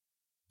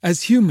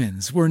As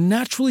humans, we're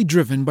naturally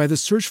driven by the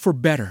search for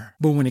better.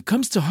 But when it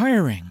comes to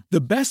hiring,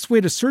 the best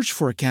way to search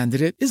for a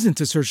candidate isn't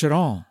to search at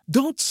all.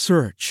 Don't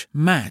search,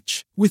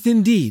 match with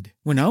Indeed.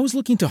 When I was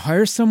looking to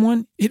hire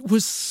someone, it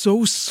was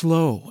so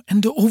slow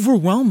and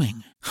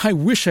overwhelming. I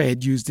wish I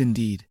had used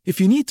Indeed.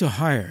 If you need to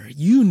hire,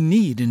 you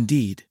need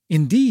Indeed.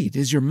 Indeed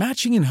is your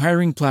matching and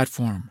hiring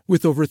platform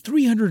with over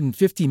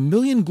 350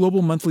 million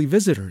global monthly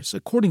visitors,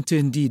 according to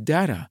Indeed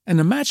data, and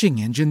a matching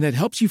engine that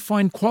helps you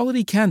find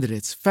quality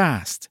candidates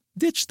fast.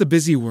 Ditch the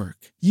busy work.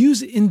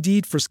 Use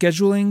Indeed for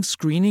scheduling,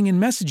 screening,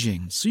 and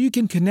messaging so you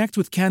can connect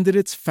with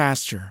candidates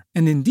faster.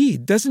 And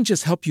Indeed doesn't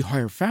just help you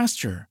hire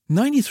faster.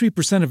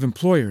 93% of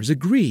employers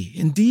agree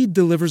Indeed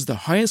delivers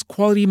the highest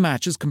quality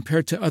matches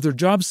compared to other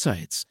job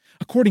sites,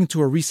 according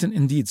to a recent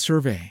Indeed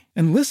survey.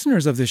 And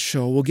listeners of this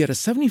show will get a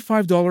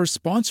 $75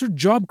 sponsored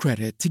job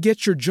credit to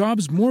get your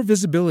jobs more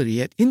visibility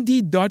at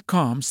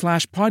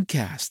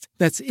Indeed.com/podcast.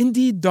 That's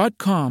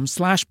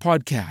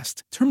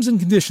Indeed.com/podcast. Terms and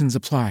conditions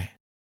apply.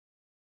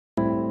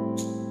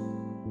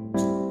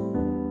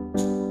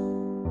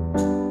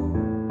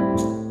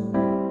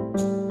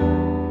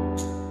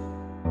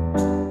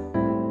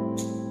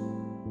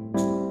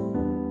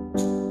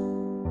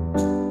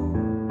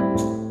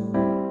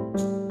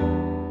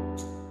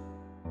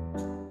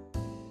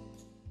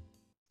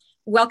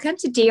 Welcome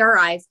to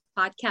DRI's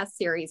podcast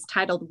series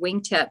titled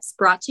Wingtips,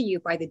 brought to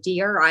you by the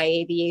DRI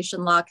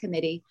Aviation Law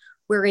Committee,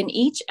 where in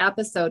each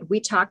episode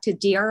we talk to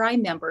DRI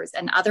members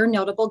and other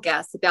notable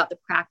guests about the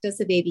practice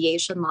of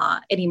aviation law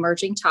and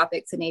emerging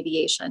topics in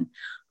aviation.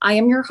 I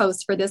am your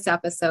host for this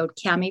episode,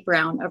 Cammie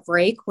Brown of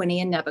Ray,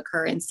 Quinney, and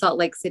Nebaker in Salt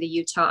Lake City,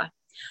 Utah.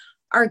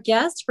 Our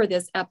guest for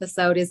this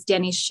episode is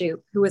Denny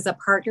Shoup, who is a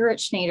partner at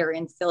Schneider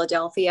in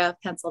Philadelphia,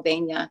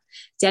 Pennsylvania.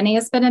 Denny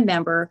has been a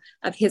member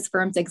of his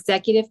firm's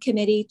executive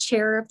committee,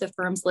 chair of the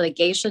firm's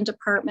litigation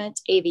department,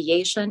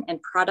 aviation,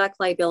 and product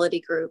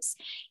liability groups.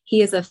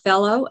 He is a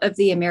fellow of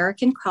the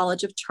American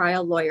College of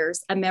Trial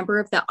Lawyers, a member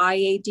of the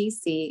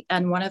IADC,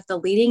 and one of the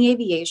leading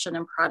aviation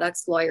and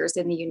products lawyers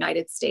in the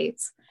United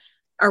States.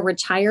 A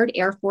retired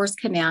Air Force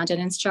command and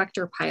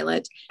instructor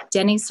pilot,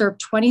 Denny served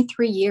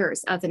 23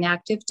 years as an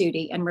active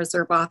duty and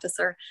reserve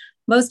officer.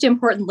 Most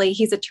importantly,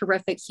 he's a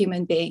terrific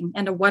human being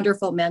and a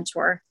wonderful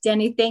mentor.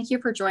 Denny, thank you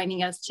for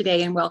joining us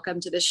today and welcome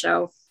to the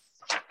show.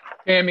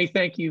 Cammie,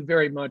 thank you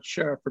very much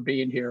for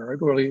being here. I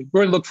really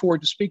look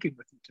forward to speaking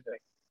with you today.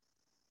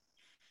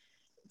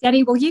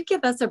 Denny, will you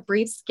give us a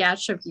brief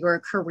sketch of your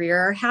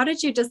career? How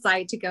did you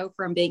decide to go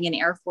from being an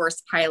Air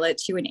Force pilot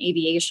to an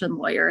aviation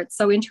lawyer? It's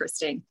so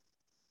interesting.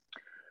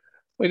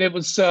 Well, it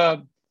was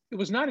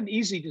not an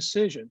easy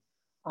decision.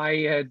 I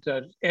had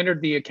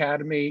entered the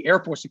academy,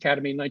 Air Force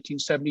Academy in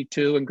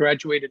 1972 and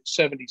graduated in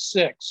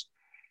 76.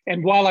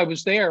 And while I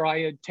was there,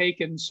 I had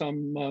taken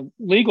some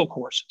legal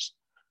courses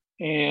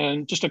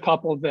and just a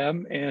couple of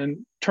them,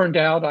 and turned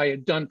out I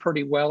had done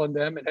pretty well in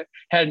them and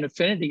had an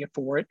affinity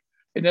for it.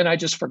 And then I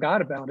just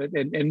forgot about it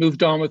and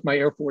moved on with my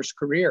Air Force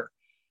career.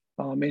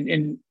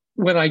 And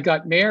when I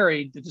got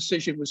married, the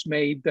decision was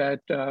made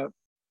that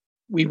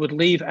we would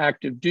leave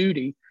active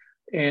duty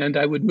and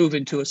I would move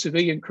into a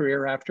civilian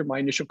career after my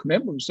initial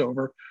commitment was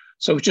over.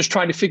 So I was just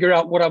trying to figure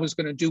out what I was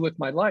going to do with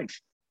my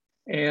life.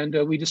 And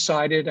we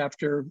decided,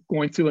 after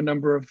going through a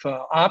number of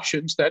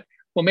options, that,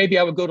 well, maybe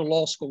I would go to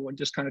law school and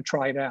just kind of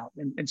try it out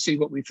and see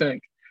what we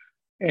think.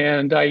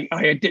 And I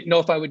didn't know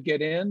if I would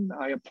get in.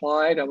 I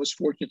applied. I was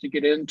fortunate to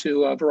get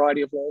into a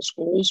variety of law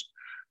schools.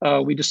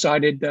 We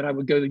decided that I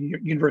would go to the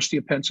University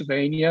of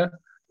Pennsylvania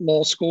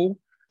Law School.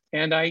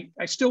 And I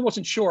still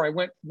wasn't sure. I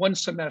went one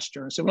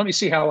semester and said, well, let me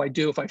see how I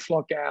do, if I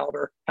flunk out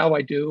or how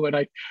I do. And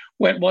I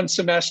went one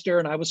semester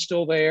and I was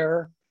still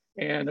there.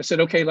 And I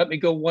said, okay, let me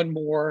go one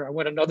more. I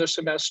went another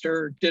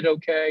semester, did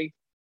okay.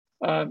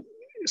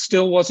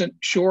 Still wasn't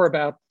sure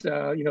about,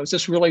 is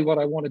this really what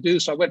I want to do?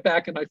 So I went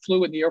back and I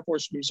flew in the Air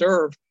Force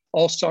Reserve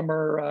all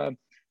summer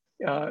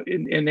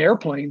in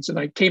airplanes. And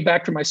I came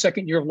back for my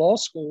second year of law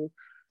school,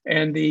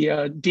 and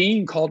the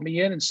dean called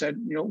me in and said,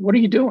 what are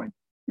you doing?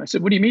 I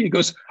said, what do you mean? He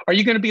goes, are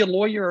you going to be a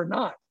lawyer or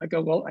not? I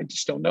go, well, I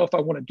just don't know if I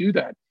want to do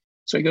that.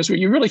 So he goes, well,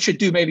 you really should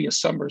do maybe a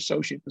summer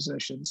associate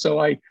position. So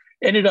I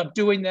ended up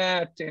doing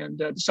that and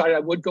decided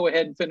I would go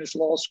ahead and finish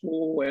law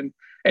school and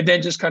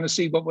then just kind of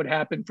see what would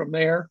happen from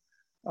there.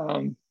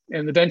 And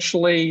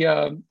eventually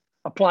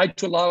applied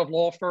to a lot of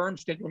law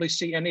firms, didn't really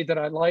see any that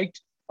I liked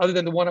other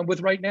than the one I'm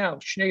with right now,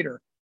 Schneider.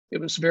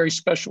 It was a very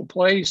special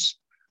place,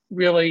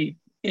 really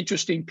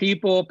interesting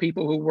people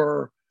who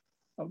were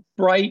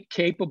bright,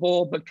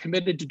 capable, but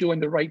committed to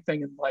doing the right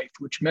thing in life,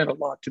 which meant a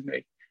lot to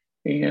me.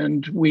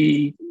 And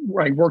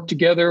I worked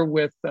together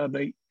with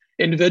the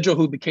individual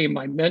who became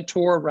my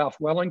mentor, Ralph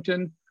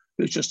Wellington,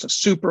 who's just a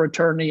super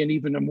attorney and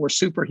even a more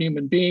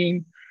superhuman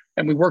being.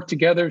 And we worked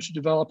together to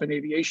develop an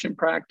aviation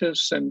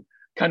practice and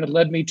kind of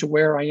led me to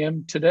where I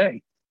am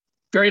today.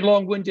 Very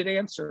long-winded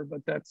answer,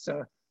 but that's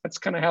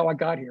kind of how I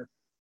got here.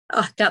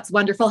 Oh, that's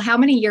wonderful. How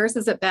many years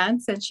has it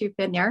been since you've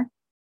been there?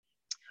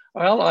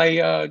 Well,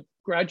 I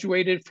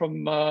graduated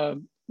from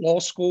law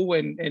school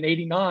in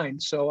 '89.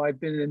 So I've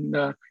been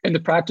in the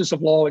practice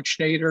of law at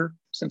Schneider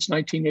since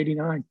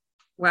 1989.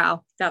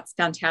 Wow, that's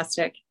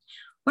fantastic.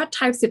 What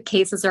types of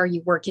cases are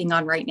you working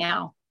on right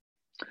now?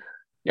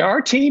 Yeah,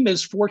 our team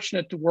is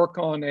fortunate to work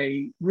on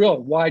a real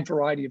wide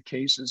variety of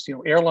cases,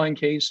 airline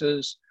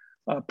cases,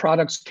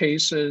 products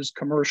cases,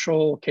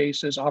 commercial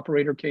cases,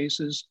 operator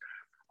cases.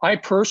 I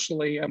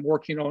personally am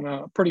working on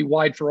a pretty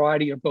wide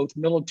variety of both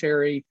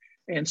military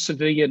and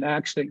civilian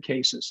accident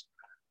cases.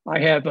 I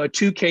have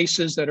two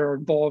cases that are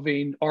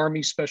involving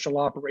Army Special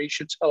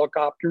Operations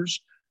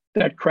helicopters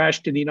that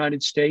crashed in the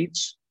United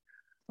States.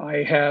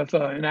 I have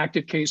an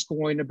active case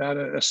going about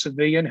a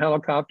civilian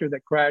helicopter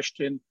that crashed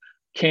in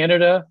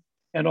Canada,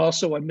 and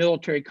also a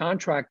military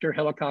contractor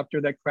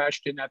helicopter that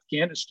crashed in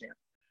Afghanistan.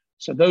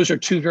 So those are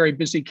two very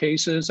busy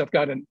cases. I've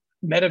got a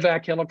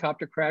medevac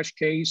helicopter crash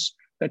case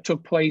that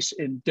took place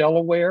in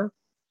Delaware.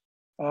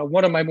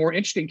 One of my more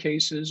interesting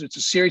cases, it's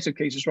a series of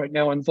cases right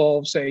now,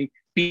 involves a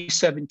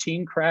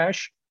B-17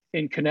 crash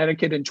in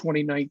Connecticut in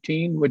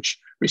 2019, which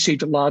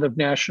received a lot of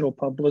national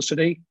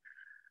publicity.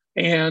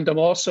 And I'm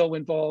also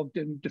involved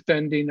in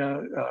defending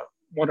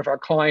one of our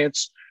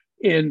clients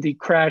in the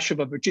crash of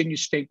a Virginia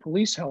State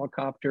Police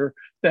helicopter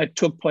that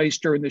took place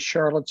during the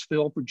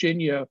Charlottesville,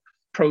 Virginia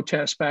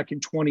protests back in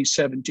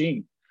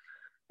 2017.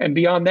 And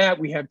beyond that,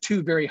 we have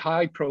two very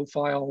high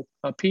profile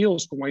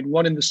appeals going,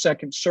 one in the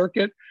Second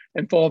Circuit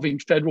involving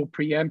federal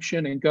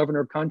preemption and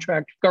government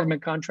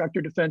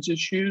contractor defense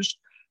issues,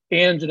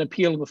 and an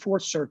appeal in the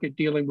Fourth Circuit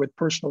dealing with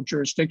personal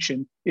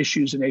jurisdiction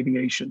issues in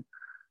aviation.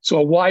 So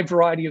a wide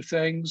variety of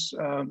things.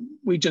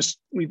 We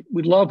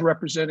love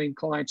representing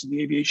clients in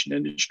the aviation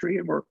industry,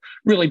 and we're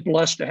really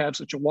blessed to have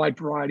such a wide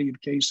variety of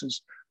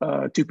cases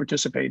to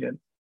participate in.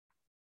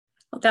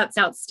 Well, that's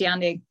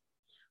outstanding.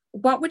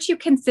 What would you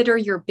consider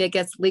your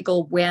biggest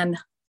legal win?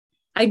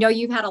 I know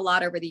you've had a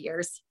lot over the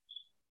years.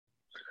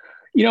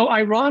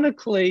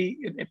 Ironically,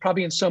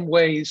 probably in some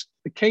ways,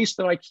 the case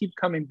that I keep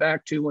coming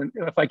back to, and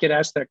if I get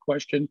asked that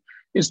question,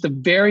 is the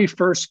very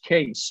first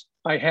case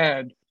I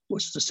had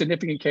was a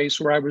significant case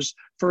where I was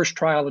first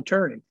trial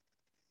attorney.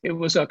 It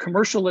was a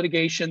commercial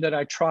litigation that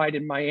I tried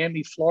in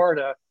Miami,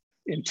 Florida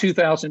in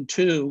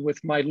 2002 with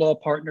my law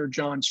partner,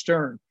 John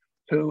Stern,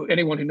 who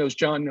anyone who knows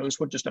John knows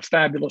what just a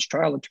fabulous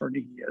trial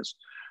attorney he is.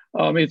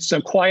 It's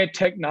a Quiet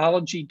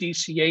Technology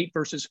DC-8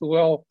 versus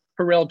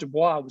Harel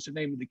Dubois was the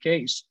name of the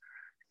case.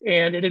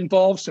 And it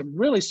involves some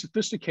really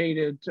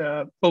sophisticated,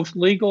 both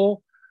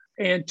legal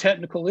and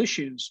technical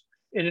issues.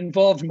 It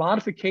involved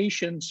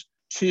modifications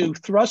to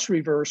thrust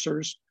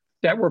reversers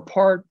that were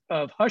part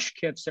of hush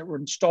kits that were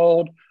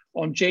installed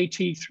on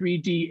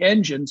JT3D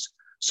engines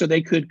so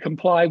they could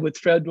comply with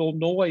federal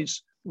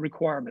noise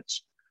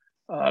requirements.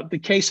 The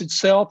case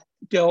itself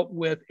dealt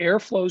with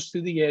airflows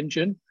through the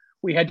engine.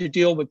 We had to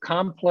deal with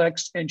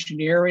complex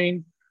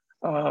engineering,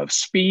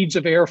 speeds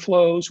of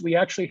airflows. We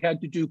actually had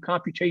to do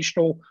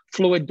computational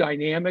fluid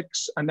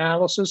dynamics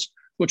analysis,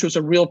 which was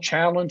a real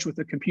challenge with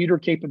the computer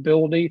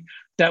capability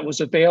that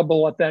was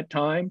available at that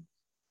time.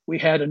 We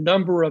had a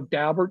number of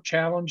Daubert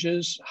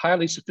challenges,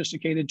 highly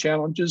sophisticated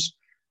challenges.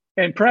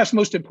 And perhaps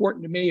most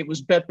important to me, it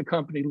was bet the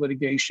company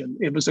litigation.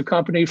 It was a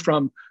company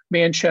from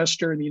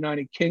Manchester in the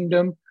United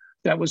Kingdom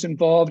that was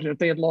involved. And if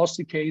they had lost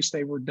the case,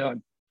 they were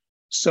done.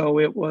 So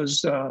it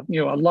was, a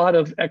lot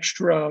of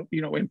extra,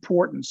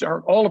 importance.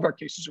 All of our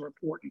cases are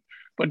important,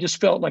 but it just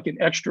felt like an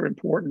extra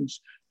importance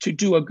to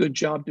do a good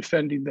job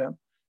defending them.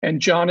 And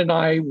John and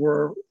I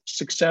were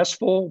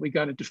successful. We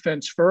got a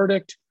defense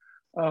verdict.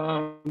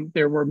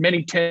 There were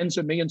many tens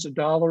of millions of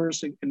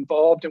dollars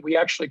involved, and we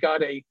actually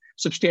got a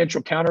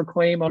substantial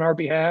counterclaim on our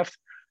behalf.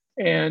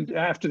 And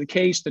after the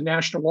case, the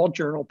National Law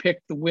Journal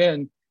picked the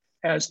win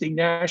as the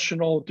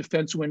National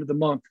Defense Win of the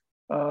Month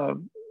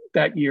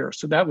that year.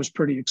 So that was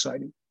pretty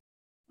exciting.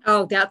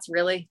 Oh, that's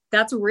really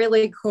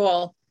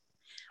cool.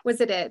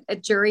 Was it a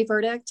jury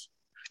verdict?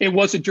 It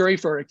was a jury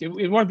verdict.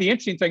 One of the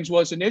interesting things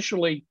was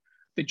initially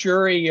the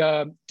jury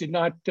did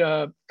not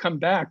come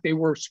back. They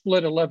were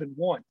split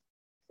 11-1.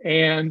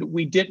 And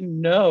we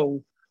didn't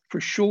know for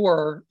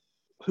sure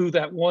who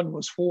that one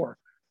was for.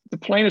 The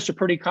plaintiffs are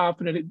pretty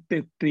confident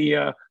that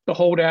the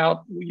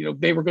holdout,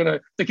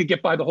 they could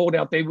get by the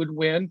holdout, they would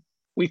win.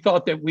 We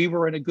thought that we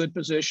were in a good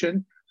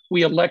position.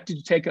 We elected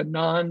to take a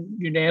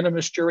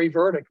non-unanimous jury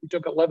verdict. We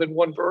took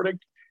 11-1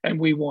 verdict and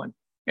we won.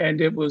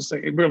 And it was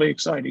really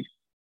exciting.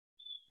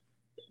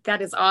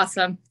 That is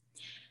awesome.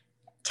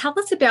 Tell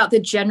us about the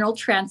General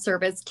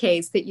Transervice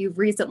case that you've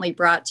recently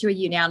brought to a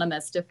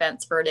unanimous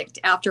defense verdict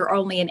after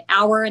only an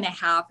hour and a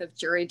half of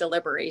jury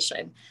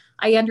deliberation.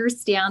 I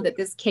understand that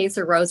this case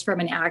arose from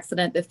an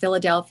accident at the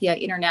Philadelphia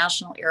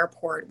International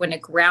Airport when a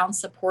ground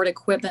support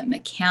equipment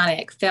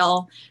mechanic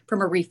fell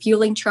from a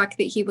refueling truck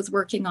that he was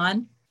working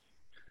on.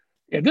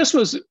 Yeah, this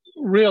was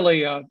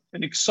really an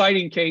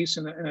exciting case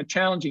and a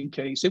challenging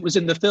case. It was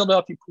in the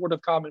Philadelphia Court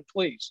of Common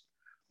Pleas,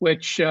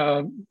 which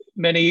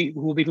many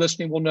who will be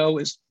listening will know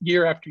is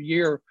year after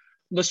year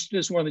listed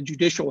as one of the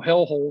judicial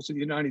hellholes in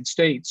the United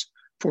States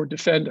for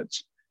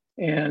defendants.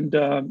 And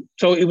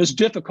so it was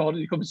difficult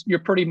because you're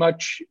pretty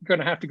much going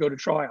to have to go to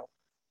trial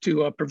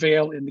to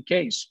prevail in the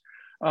case.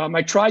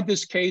 I tried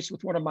this case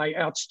with one of my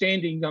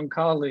outstanding young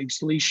colleagues,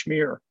 Lee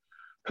Schmier,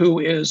 who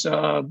is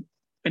an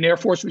Air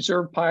Force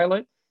Reserve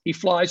pilot. He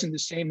flies in the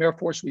same Air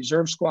Force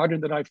Reserve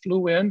squadron that I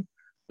flew in,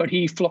 but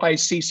he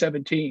flies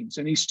C-17s,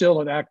 and he's still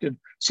an active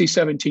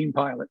C-17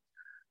 pilot.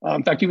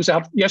 In fact, he was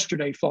out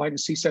yesterday flying a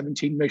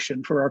C-17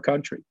 mission for our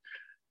country.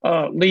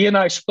 Lee and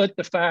I split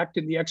the fact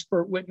and the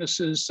expert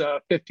witnesses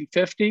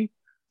 50-50.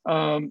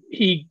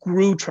 He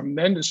grew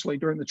tremendously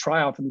during the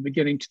trial from the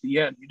beginning to the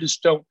end. You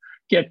just don't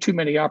get too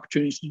many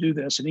opportunities to do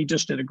this, and he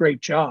just did a great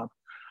job.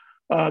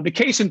 The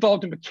case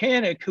involved a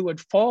mechanic who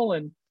had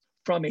fallen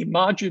from a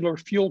modular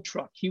fuel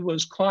truck. He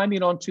was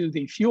climbing onto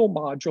the fuel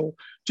module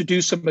to do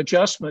some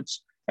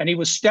adjustments, and he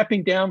was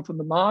stepping down from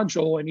the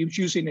module, and he was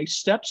using a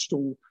step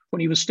stool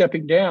when he was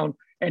stepping down,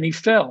 and he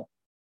fell.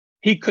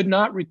 He could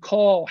not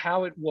recall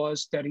how it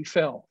was that he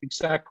fell,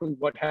 exactly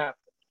what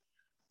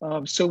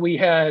happened. So we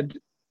had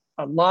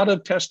a lot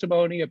of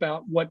testimony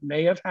about what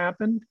may have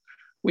happened.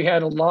 We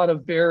had a lot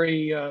of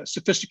very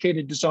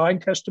sophisticated design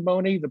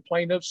testimony. The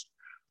plaintiffs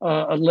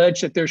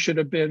alleged that there should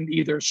have been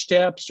either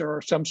steps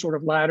or some sort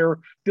of ladder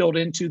built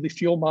into the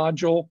fuel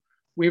module.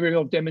 We were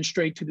able to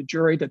demonstrate to the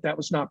jury that that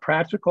was not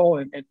practical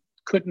and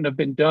couldn't have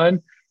been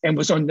done and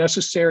was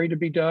unnecessary to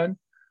be done.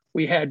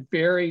 We had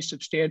very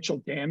substantial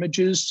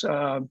damages,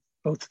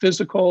 both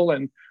physical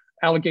and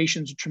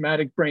allegations of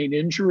traumatic brain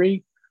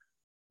injury.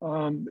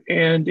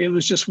 And it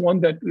was just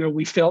one that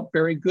we felt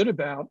very good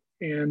about.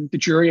 And the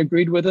jury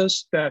agreed with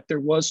us that there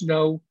was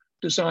no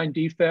design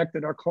defect,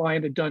 that our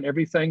client had done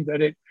everything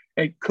that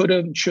it could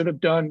have and should have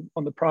done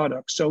on the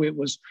product. So it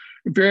was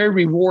very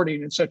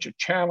rewarding in such a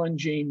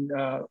challenging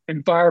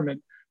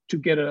environment to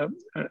get a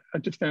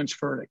defense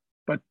verdict.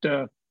 But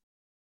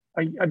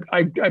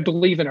I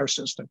believe in our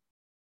system.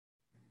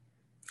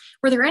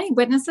 Were there any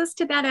witnesses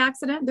to that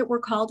accident that were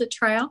called at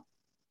trial?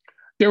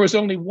 There was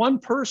only one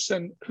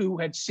person who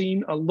had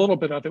seen a little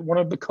bit of it, one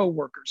of the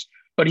coworkers,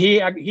 but he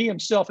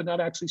himself had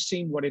not actually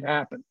seen what had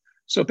happened.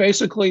 So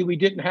basically, we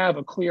didn't have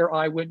a clear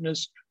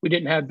eyewitness. We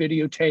didn't have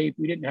videotape.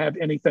 We didn't have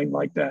anything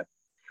like that.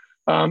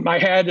 I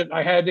had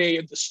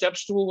the step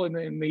stool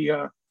in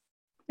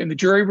the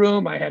jury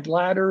room. I had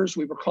ladders.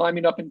 We were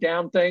climbing up and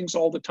down things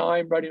all the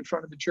time, right in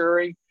front of the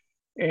jury,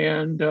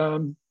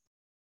 and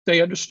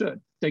they understood.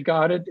 They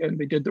got it, and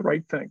they did the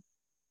right thing.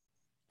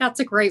 That's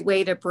a great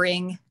way to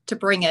bring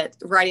it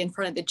right in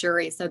front of the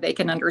jury so they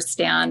can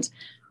understand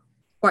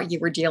what you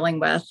were dealing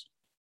with.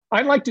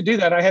 I'd like to do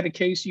that. I had a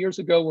case years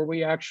ago where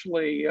we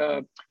actually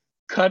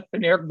cut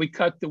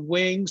the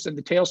wings and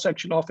the tail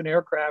section off an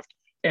aircraft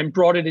and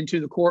brought it into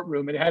the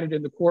courtroom and had it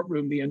in the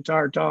courtroom the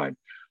entire time.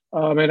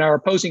 And our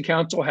opposing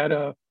counsel had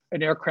an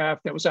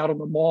aircraft that was out on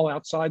the mall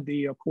outside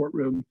the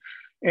courtroom.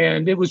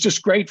 And it was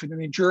just great for them.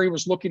 The jury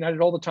was looking at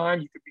it all the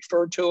time. You could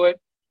refer to it.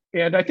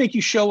 And I think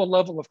you show a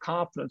level of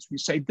confidence. You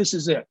say, this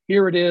is it.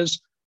 Here it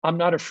is. I'm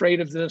not afraid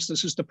of this.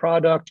 This is the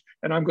product.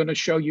 And I'm going to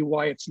show you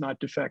why it's not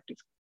defective.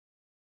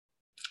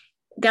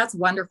 That's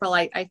wonderful.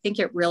 I think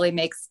it really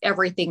makes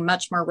everything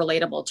much more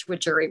relatable to a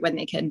jury when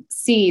they can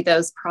see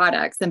those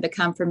products and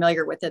become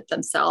familiar with it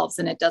themselves.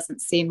 And it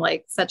doesn't seem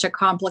like such a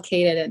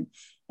complicated and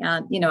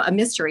a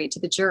mystery to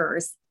the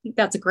jurors. I think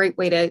that's a great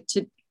way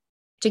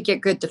to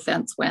get good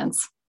defense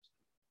wins.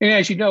 And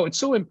as you know, it's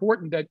so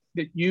important that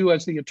you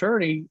as the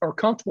attorney are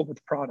comfortable with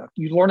the product.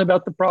 You learn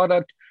about the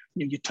product,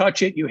 you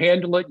touch it, you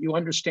handle it, you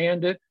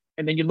understand it,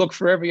 and then you look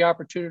for every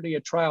opportunity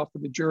at trial for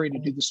the jury to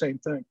do the same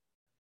thing.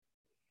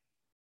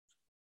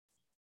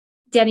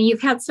 Denny,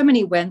 you've had so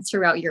many wins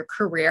throughout your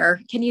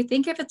career. Can you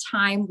think of a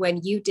time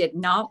when you did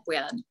not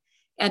win?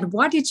 And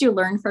what did you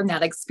learn from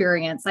that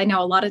experience? I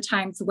know a lot of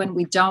times when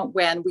we don't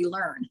win, we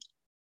learn.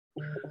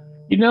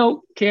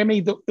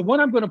 Cami, the one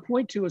I'm going to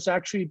point to is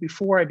actually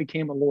before I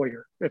became a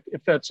lawyer,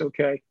 if that's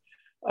okay.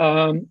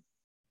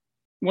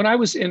 When I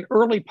was in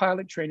early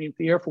pilot training at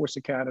the Air Force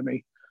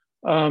Academy,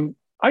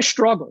 I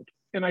struggled.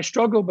 And I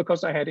struggled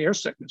because I had air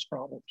sickness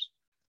problems.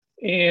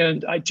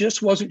 And I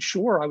just wasn't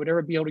sure I would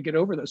ever be able to get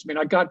over this. I mean,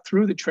 I got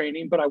through the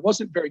training, but I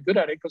wasn't very good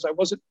at it because I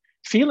wasn't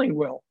feeling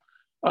well.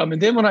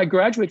 And then when I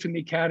graduated from the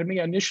academy,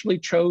 I initially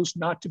chose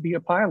not to be a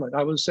pilot.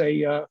 I was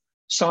a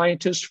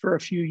scientist for a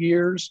few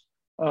years,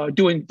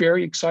 doing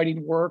very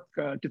exciting work,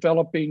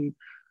 developing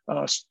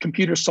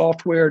computer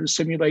software to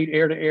simulate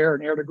air-to-air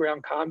and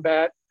air-to-ground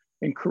combat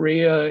in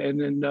Korea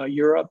and in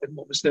Europe and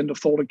what was then the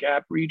Fulda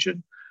Gap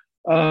region.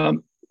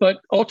 But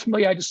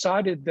ultimately, I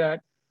decided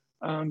that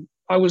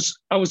I was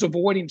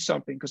avoiding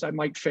something because I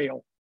might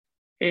fail.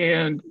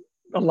 And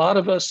a lot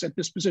of us at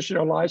this position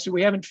in our lives,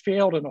 we haven't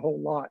failed in a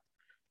whole lot.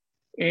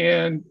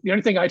 And the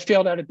only thing I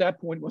failed at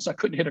that point was I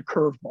couldn't hit a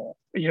curveball.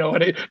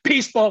 And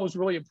peace ball was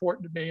really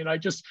important to me, and I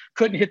just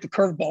couldn't hit the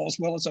curveball as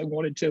well as I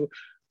wanted to.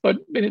 But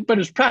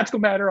as a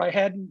practical matter, I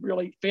hadn't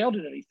really failed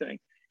at anything.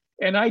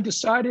 And I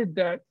decided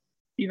that,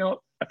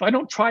 if I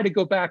don't try to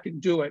go back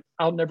and do it,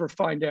 I'll never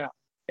find out.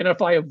 And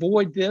if I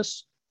avoid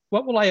this,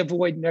 what will I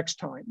avoid next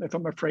time if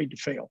I'm afraid to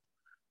fail?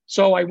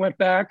 So I went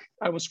back.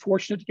 I was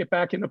fortunate to get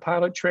back into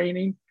pilot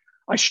training.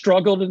 I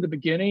struggled in the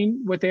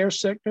beginning with air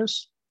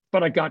sickness,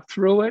 but I got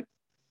through it.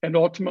 and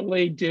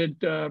ultimately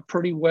did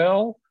pretty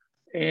well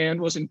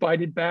and was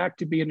invited back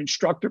to be an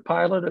instructor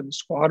pilot in the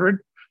squadron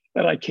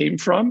that I came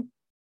from.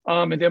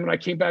 And then when I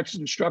came back as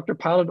an instructor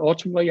pilot,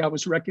 ultimately I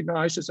was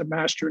recognized as a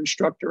master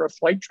instructor of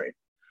flight training.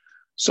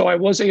 So I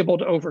was able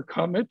to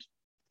overcome it.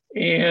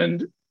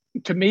 And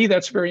to me,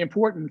 that's very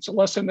important. It's a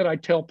lesson that I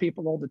tell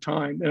people all the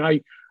time. And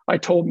I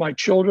told my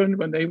children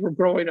when they were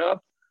growing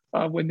up,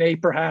 when they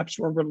perhaps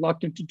were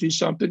reluctant to do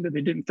something that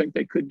they didn't think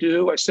they could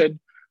do, I said,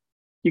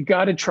 you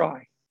got to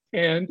try.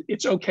 And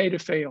it's okay to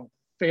fail.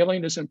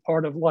 Failing isn't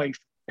part of life,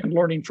 and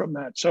learning from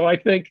that. So I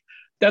think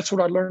that's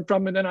what I learned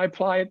from. And then I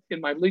apply it in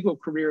my legal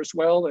career as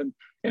well, and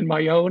in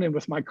my own and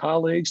with my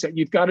colleagues, that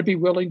you've got to be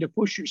willing to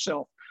push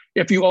yourself.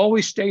 If you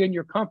always stay in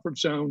your comfort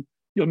zone,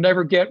 you'll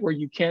never get where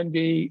you can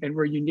be and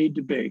where you need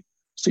to be.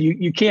 So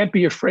you can't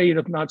be afraid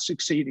of not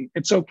succeeding.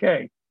 It's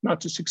okay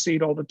not to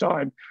succeed all the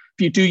time.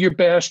 If you do your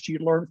best, you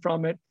learn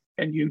from it,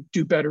 and you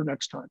do better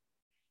next time.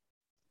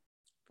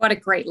 What a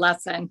great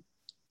lesson.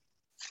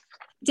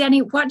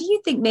 Danny, what do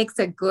you think makes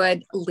a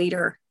good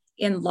leader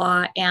in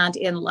law and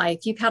in life?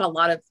 You've had a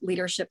lot of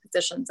leadership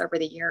positions over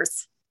the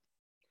years.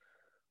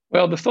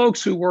 Well, the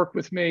folks who work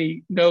with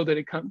me know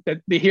that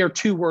that they hear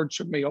two words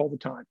from me all the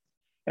time.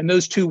 And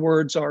those two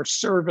words are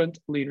servant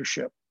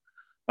leadership.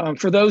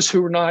 For those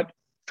who are not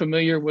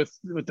familiar with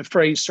the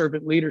phrase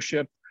servant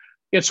leadership,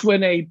 it's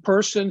when a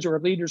person's or a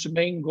leader's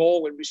main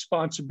goal and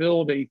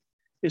responsibility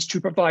is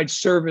to provide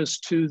service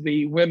to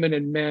the women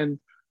and men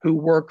who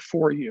work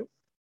for you.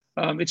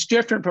 It's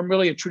different from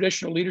really a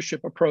traditional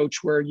leadership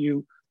approach where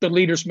the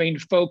leader's main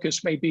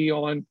focus may be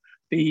on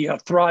the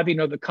thriving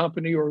of the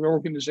company or the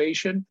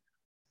organization.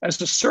 As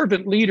a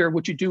servant leader,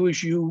 what you do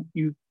is you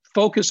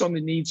focus on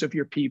the needs of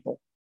your people,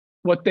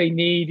 what they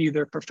need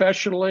either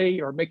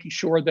professionally or making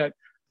sure that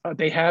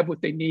they have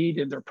what they need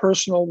in their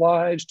personal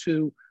lives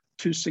to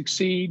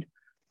succeed.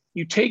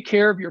 You take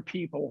care of your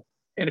people.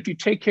 And if you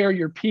take care of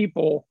your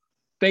people,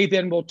 they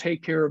then will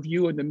take care of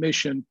you and the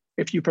mission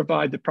if you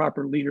provide the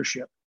proper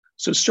leadership.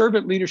 So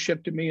servant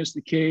leadership to me is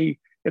the key.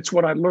 It's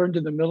what I learned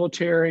in the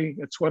military.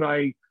 It's what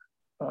I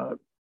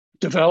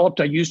developed.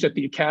 I used at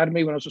the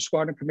academy when I was a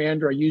squadron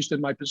commander. I used in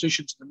my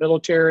positions in the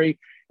military,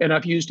 and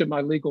I've used in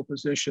my legal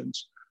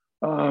positions.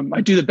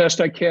 I do the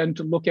best I can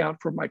to look out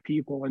for my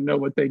people and know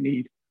what they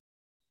need.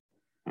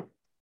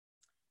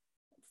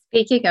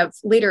 Speaking of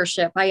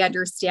leadership, I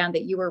understand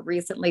that you were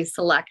recently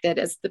selected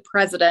as the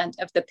president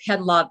of the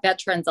Penn Law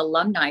Veterans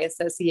Alumni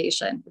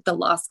Association at the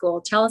law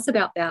school. Tell us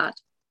about that.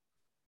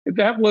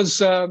 That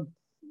was,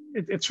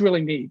 it's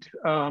really neat.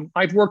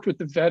 I've worked with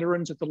the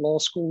veterans at the law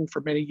school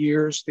for many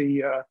years.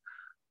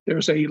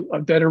 There's a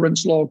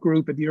veterans law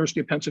group at the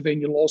University of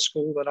Pennsylvania Law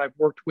School that I've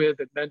worked with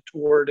and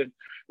mentored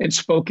and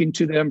spoken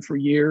to them for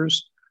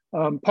years.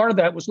 Part of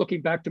that was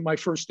looking back to my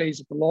first days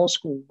at the law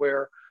school,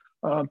 where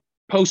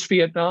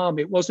post-Vietnam,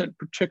 it wasn't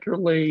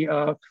particularly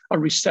a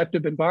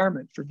receptive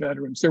environment for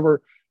veterans. There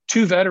were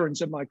two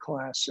veterans in my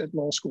class at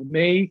law school,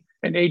 me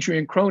and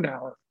Adrian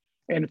Cronauer.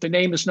 And if the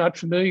name is not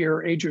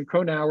familiar, Adrian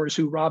Cronauer is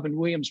who Robin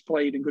Williams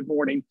played in Good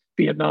Morning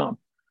Vietnam.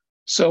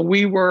 So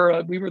we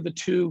were the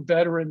two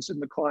veterans in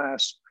the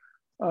class.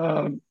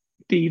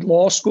 The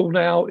law school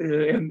now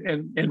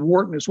and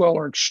Wharton as well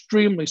are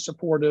extremely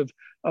supportive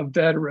of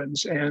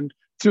veterans. And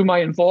through my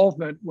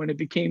involvement, when it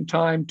became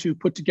time to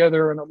put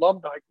together an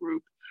alumni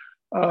group,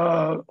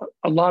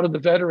 a lot of the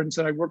veterans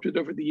that I worked with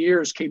over the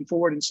years came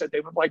forward and said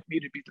they would like me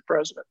to be the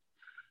president.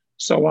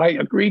 So I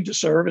agreed to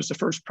serve as the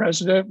first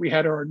president. We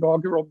had our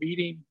inaugural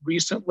meeting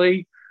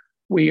recently.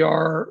 We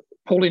are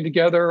pulling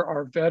together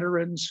our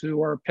veterans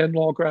who are Penn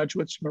Law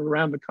graduates from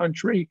around the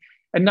country,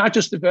 and not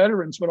just the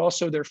veterans, but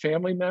also their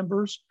family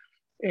members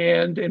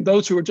and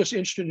those who are just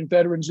interested in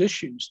veterans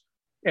issues.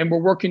 And we're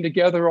working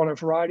together on a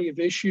variety of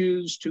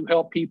issues to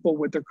help people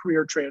with their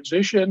career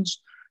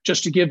transitions,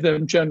 just to give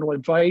them general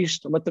advice,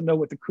 to let them know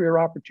what the career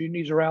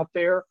opportunities are out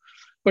there.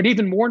 But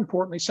even more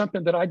importantly,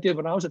 something that I did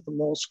when I was at the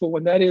law school,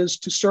 and that is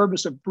to serve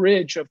as a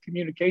bridge of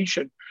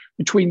communication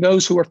between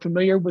those who are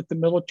familiar with the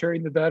military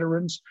and the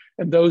veterans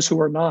and those who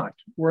are not.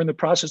 We're in the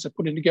process of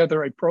putting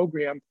together a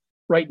program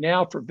right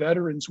now for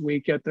Veterans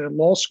Week at the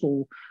law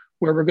school,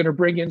 where we're going to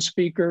bring in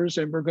speakers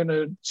and we're going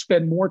to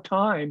spend more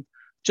time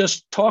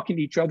just talking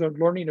to each other and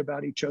learning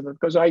about each other.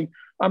 Because I'm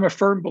a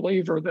firm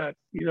believer that,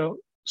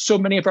 so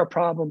many of our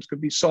problems could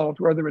be solved,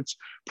 whether it's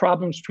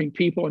problems between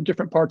people in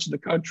different parts of the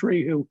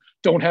country who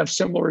don't have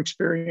similar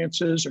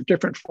experiences or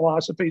different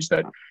philosophies,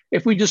 that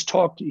if we just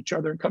talk to each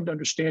other and come to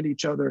understand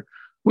each other,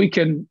 we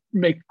can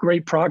make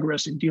great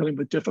progress in dealing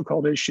with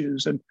difficult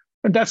issues. And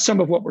that's some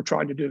of what we're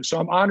trying to do. So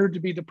I'm honored to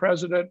be the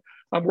president.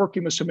 I'm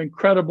working with some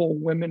incredible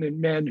women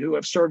and men who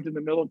have served in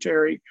the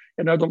military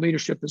and other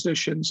leadership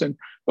positions. And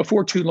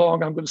before too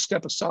long, I'm going to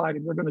step aside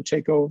and we're going to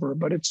take over.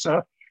 But it's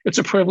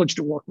a privilege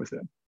to work with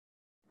them.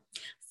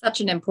 Such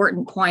an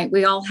important point.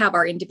 We all have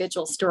our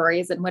individual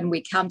stories. And when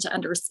we come to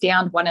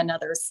understand one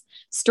another's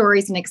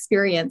stories and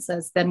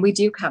experiences, then we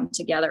do come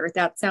together.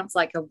 That sounds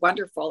like a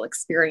wonderful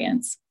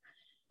experience.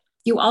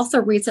 You also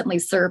recently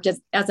served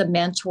as a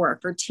mentor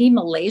for Team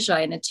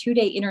Malaysia in a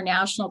 2-day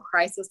international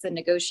crisis and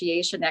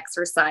negotiation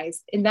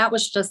exercise. And that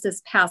was just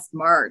this past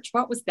March.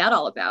 What was that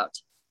all about?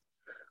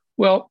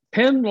 Well,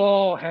 Penn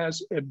Law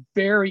has a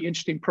very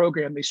interesting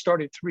program they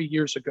started 3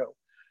 years ago.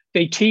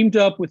 They teamed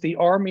up with the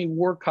Army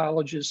War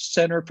College's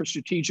Center for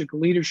Strategic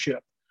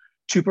Leadership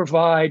to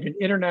provide an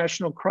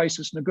international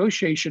crisis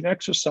negotiation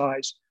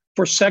exercise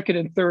for second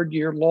and third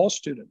year law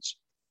students.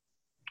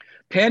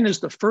 Penn is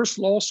the first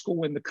law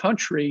school in the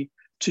country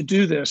to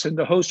do this and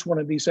to host one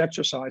of these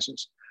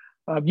exercises.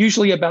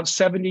 Usually about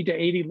 70 to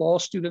 80 law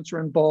students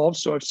are involved,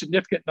 so a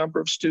significant number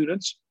of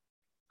students.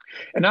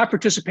 And I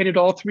participated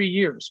all 3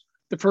 years.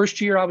 The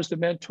first year I was the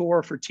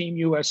mentor for Team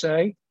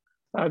USA.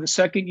 The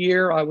second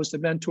year I was the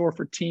mentor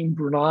for Team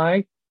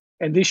Brunei.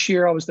 And this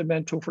year I was the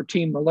mentor for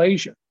Team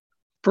Malaysia.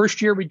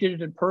 First year we did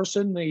it in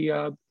person.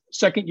 The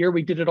second year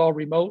we did it all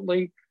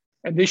remotely.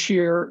 And this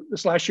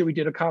last year, we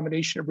did a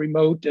combination of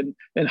remote and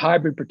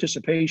hybrid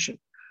participation.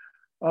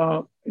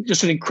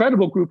 Just an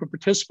incredible group of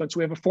participants.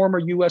 We have a former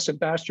U.S.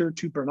 ambassador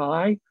to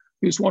Brunei,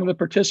 who's one of the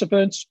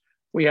participants.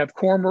 We have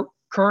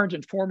current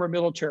and former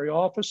military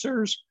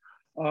officers.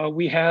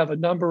 We have a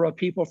number of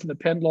people from the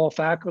Penn Law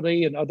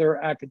faculty and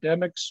other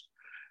academics.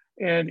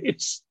 And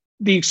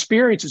the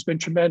experience has been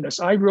tremendous.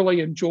 I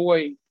really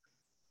enjoy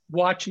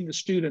watching the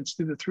students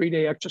through the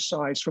 3-day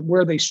exercise from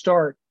where they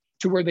start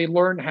to where they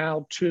learn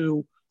how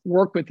to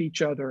work with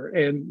each other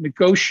and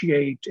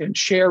negotiate and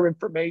share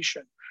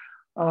information.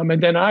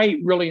 And then I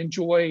really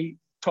enjoy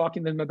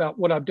talking to them about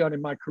what I've done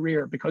in my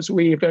career, because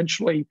we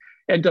eventually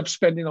end up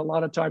spending a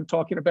lot of time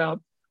talking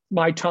about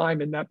my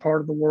time in that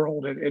part of the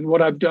world and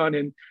what I've done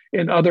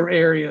in other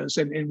areas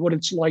and what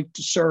it's like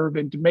to serve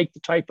and to make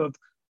the type of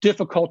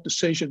difficult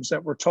decisions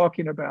that we're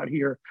talking about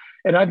here.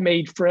 And I've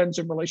made friends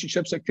and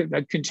relationships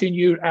that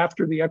continued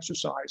after the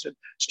exercise and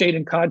stayed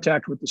in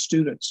contact with the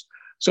students.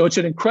 So it's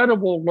an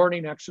incredible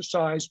learning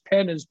exercise.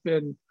 Penn has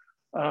been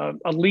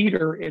a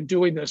leader in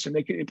doing this, and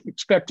they can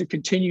expect to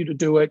continue to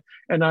do it.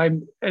 And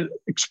I'm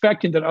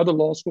expecting that other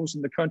law schools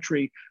in the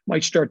country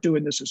might start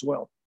doing this as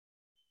well.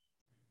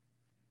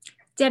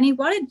 Denny,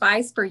 what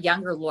advice for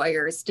younger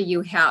lawyers do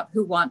you have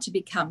who want to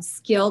become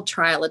skilled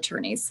trial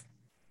attorneys?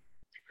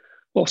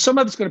 Well, some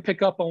of it's going to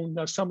pick up on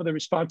some of the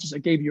responses I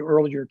gave you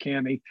earlier,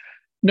 Cami.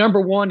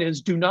 Number one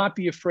is do not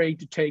be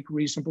afraid to take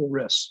reasonable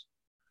risks.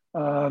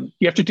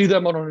 You have to do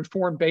them on an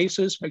informed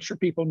basis, make sure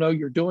people know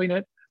you're doing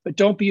it, but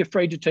don't be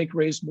afraid to take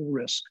reasonable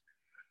risk.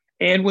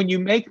 And when you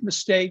make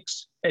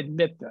mistakes,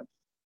 admit them.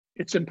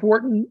 It's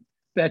important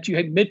that you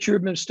admit your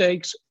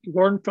mistakes,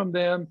 learn from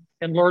them,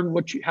 and learn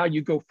how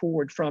you go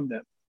forward from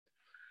them.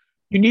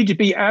 You need to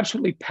be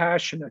absolutely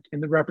passionate in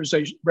the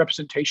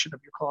representation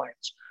of your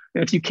clients.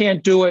 And if you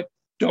can't do it,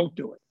 don't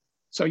do it.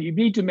 So you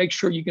need to make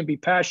sure you can be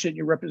passionate in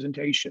your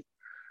representation.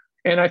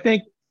 And I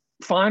think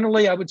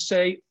finally, I would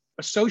say,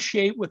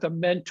 associate with a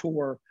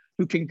mentor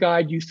who can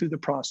guide you through the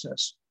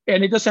process.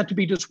 And it doesn't have to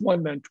be just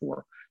one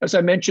mentor. As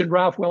I mentioned,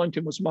 Ralph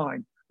Wellington was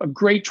mine, a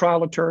great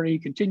trial attorney,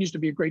 continues to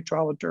be a great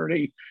trial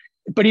attorney.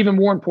 But even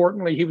more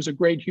importantly, he was a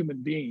great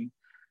human being.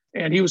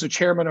 And he was a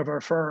chairman of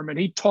our firm. And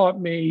he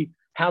taught me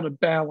how to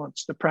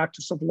balance the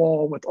practice of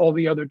law with all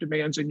the other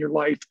demands in your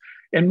life.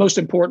 And most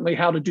importantly,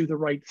 how to do the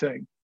right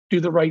thing.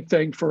 Do the right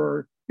thing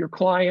for your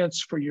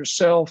clients, for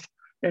yourself,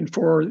 and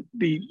for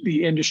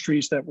the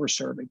industries that we're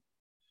serving.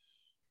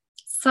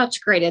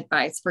 Such great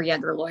advice for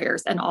younger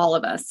lawyers and all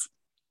of us.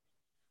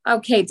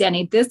 Okay,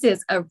 Denny, this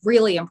is a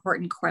really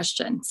important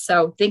question.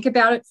 So think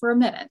about it for a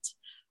minute.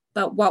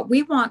 But what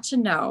we want to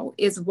know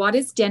is, what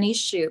is Denny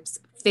Shoup's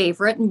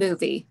favorite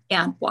movie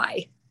and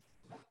why?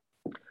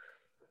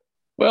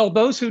 Well,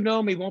 those who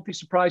know me won't be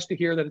surprised to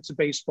hear that it's a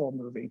baseball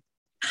movie.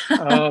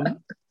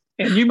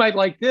 And you might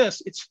like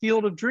this. It's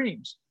Field of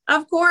Dreams.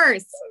 Of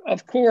course.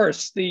 Of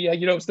course.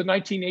 It's the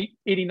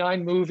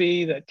 1989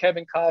 movie that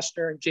Kevin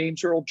Costner and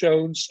James Earl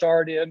Jones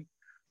starred in,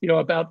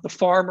 about the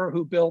farmer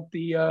who built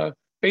the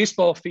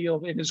baseball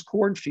field in his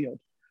cornfield.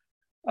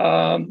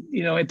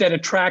 It then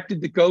attracted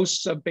the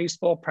ghosts of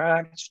baseball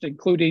past,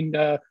 including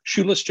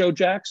Shoeless Joe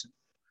Jackson.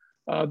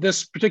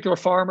 This particular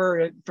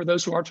farmer, for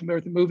those who aren't familiar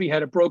with the movie,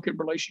 had a broken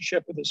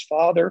relationship with his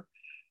father.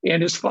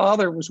 And his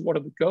father was one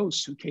of the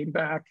ghosts who came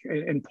back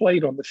and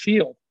played on the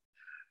field.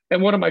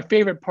 And one of my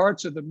favorite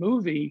parts of the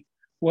movie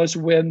was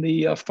when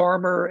the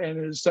farmer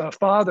and his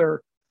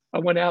father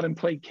went out and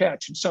played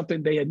catch, and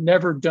something they had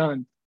never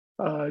done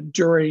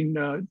during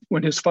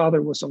when his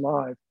father was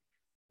alive.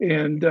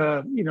 And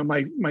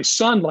my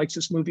son likes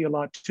this movie a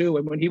lot too.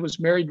 And when he was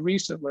married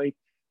recently,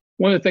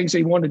 one of the things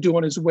he wanted to do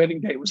on his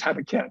wedding day was have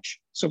a catch.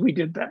 So we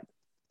did that.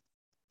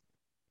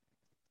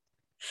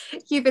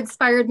 You've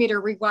inspired me to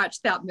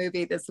rewatch that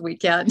movie this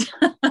weekend.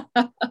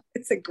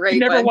 It's a great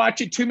one. You never watch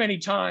it too many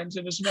times.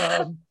 And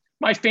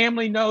my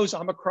family knows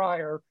I'm a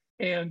crier.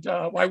 And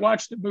I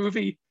watch the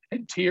movie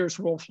and tears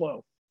will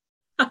flow.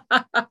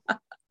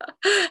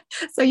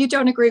 So you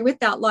don't agree with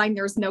that line,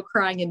 there's no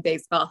crying in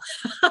baseball?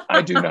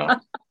 I do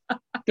not.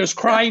 There's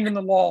crying in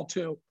the mall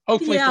too,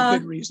 hopefully Yeah. for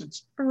good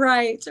reasons.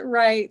 Right.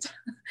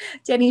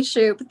 Denny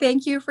Shoup,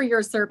 thank you for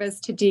your service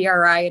to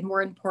DRI. And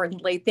more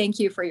importantly, thank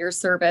you for your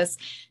service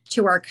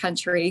to our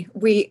country.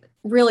 We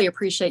really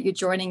appreciate you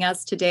joining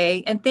us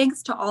today. And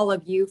thanks to all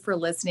of you for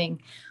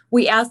listening.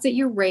 We ask that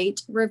you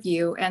rate,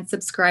 review, and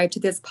subscribe to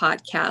this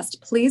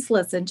podcast. Please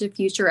listen to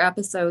future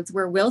episodes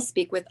where we'll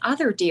speak with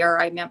other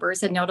DRI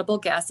members and notable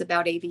guests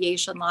about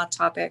aviation law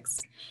topics.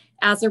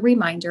 As a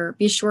reminder,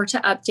 be sure to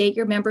update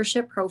your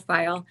membership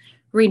profile,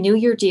 renew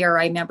your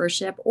DRI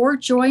membership, or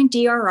join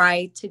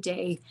DRI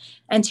today.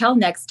 Until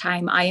next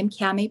time, I am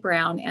Cammie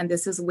Brown, and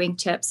this is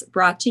Wingtips,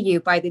 brought to you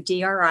by the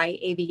DRI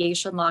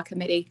Aviation Law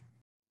Committee.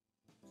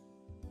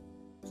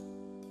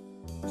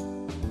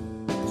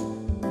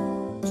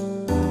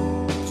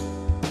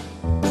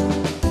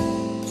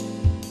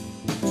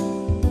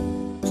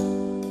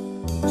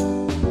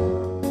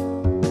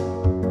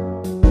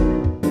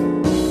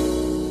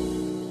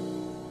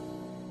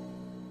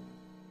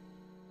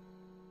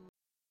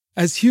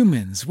 As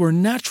humans, we're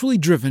naturally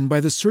driven by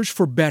the search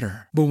for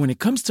better. But when it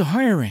comes to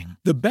hiring,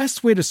 the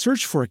best way to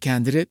search for a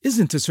candidate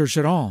isn't to search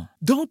at all.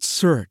 Don't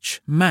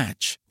search,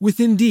 match with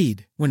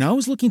Indeed. When I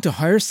was looking to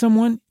hire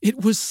someone,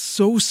 it was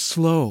so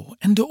slow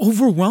and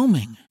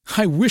overwhelming.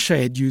 I wish I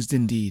had used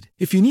Indeed.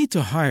 If you need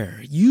to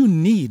hire, you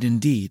need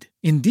Indeed.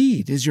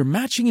 Indeed is your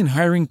matching and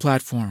hiring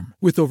platform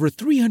with over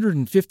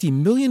 350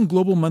 million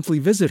global monthly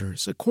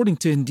visitors, according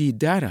to Indeed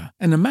data,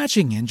 and a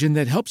matching engine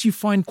that helps you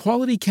find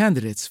quality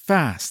candidates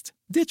fast.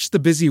 Ditch the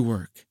busy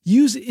work.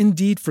 Use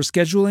Indeed for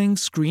scheduling,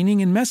 screening,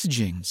 and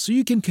messaging so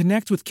you can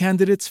connect with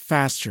candidates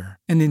faster.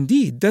 And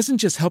Indeed doesn't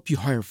just help you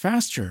hire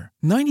faster.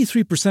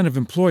 93% of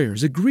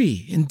employers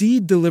agree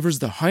Indeed delivers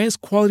the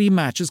highest quality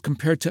matches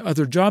compared to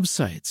other job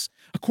sites,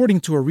 according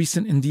to a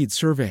recent Indeed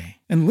survey.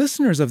 And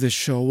listeners of this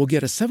show will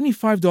get a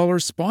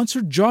 $75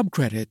 sponsored job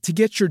credit to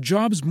get your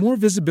jobs more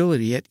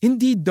visibility at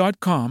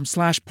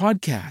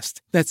Indeed.com/podcast.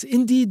 That's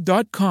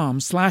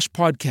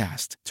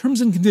Indeed.com/podcast.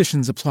 Terms and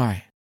conditions apply.